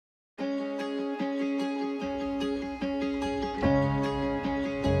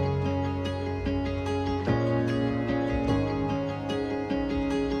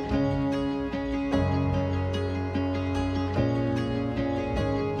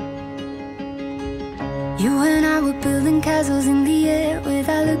You and I were building castles in the air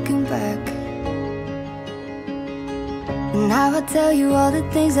without looking back. And now I tell you all the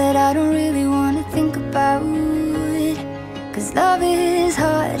things that I don't really want to think about. 'Cause love is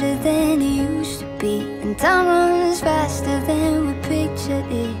harder than it used to be, and time runs faster than we pictured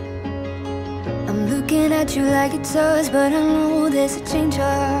it. I'm looking at you like it's us, but I know there's a change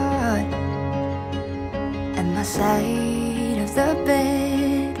of heart. At my side of the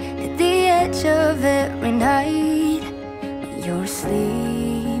bed, at the edge of every night, when you're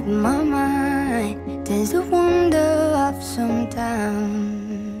asleep, my mind tends to wander off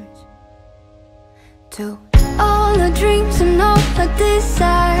sometimes. To all our dreams and all our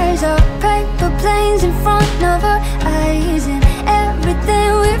desires are paper planes in front of our eyes, and everything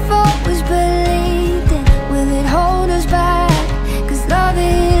we've always believed in, will it hold us back? 'Cause love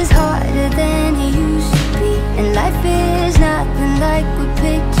is harder than it used to be, and life is nothing like we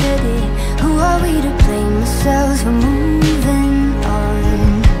pictured it. Who are we to blame ourselves for moving